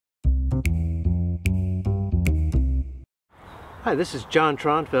Hi, this is Jon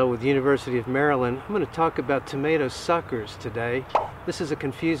Traunfeld with the University of Maryland. I'm going to talk about tomato suckers today. This is a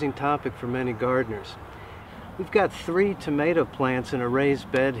confusing topic for many gardeners. We've got 3 tomato plants in a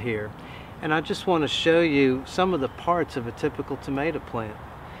raised bed here, and I just want to show you some of the parts of a typical tomato plant.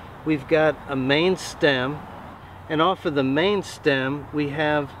 We've got a main stem, and off of the main stem we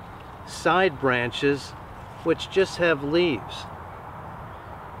have side branches which just have leaves.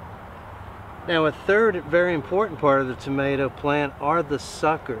 Now, a third very important part of the tomato plant are the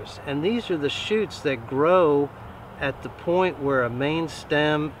suckers, and these are the shoots that grow at the point where a main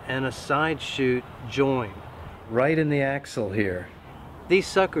stem and a side shoot join, right in the axil here. These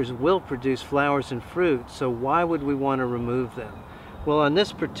suckers will produce flowers and fruit, so why would we want to remove them? Well, on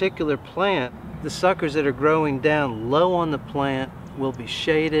this particular plant, the suckers that are growing down low on the plant will be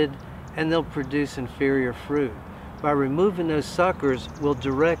shaded and they'll produce inferior fruit. By removing those suckers, we'll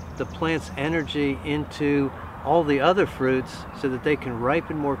direct the plant's energy into all the other fruits so that they can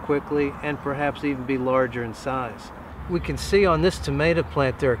ripen more quickly and perhaps even be larger in size. We can see on this tomato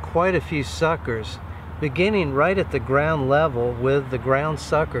plant there are quite a few suckers, beginning right at the ground level with the ground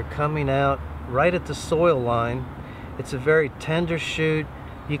sucker coming out right at the soil line. It's a very tender shoot.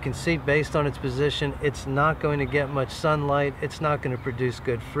 You can see based on its position, it's not going to get much sunlight. It's not going to produce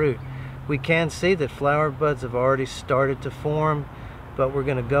good fruit. We can see that flower buds have already started to form, but we're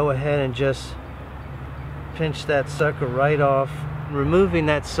going to go ahead and just pinch that sucker right off. Removing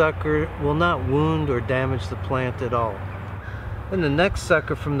that sucker will not wound or damage the plant at all. And the next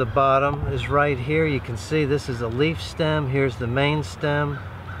sucker from the bottom is right here. You can see this is a leaf stem. Here's the main stem,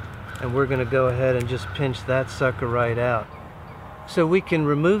 and we're going to go ahead and just pinch that sucker right out. So we can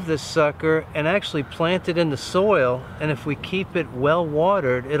remove this sucker and actually plant it in the soil, and if we keep it well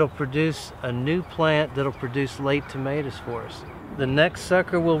watered, it'll produce a new plant that'll produce late tomatoes for us. The next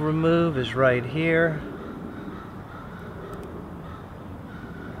sucker we'll remove is right here.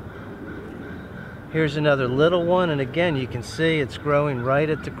 Here's another little one, and again you can see it's growing right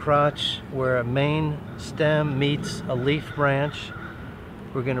at the crotch where a main stem meets a leaf branch.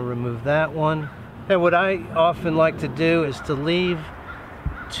 We're going to remove that one. And what I often like to do is to leave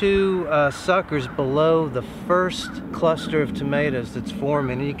 2 suckers below the first cluster of tomatoes that's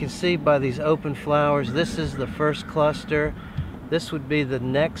forming. And you can see by these open flowers, this is the first cluster. This would be the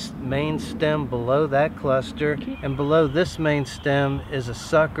next main stem below that cluster. And below this main stem is a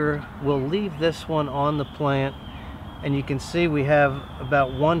sucker. We'll leave this one on the plant. And you can see we have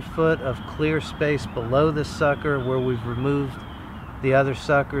about 1 foot of clear space below this sucker where we've removed the other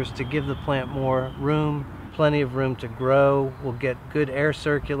suckers to give the plant more room, plenty of room to grow. We'll get good air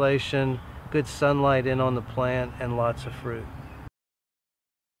circulation, good sunlight in on the plant, and lots of fruit.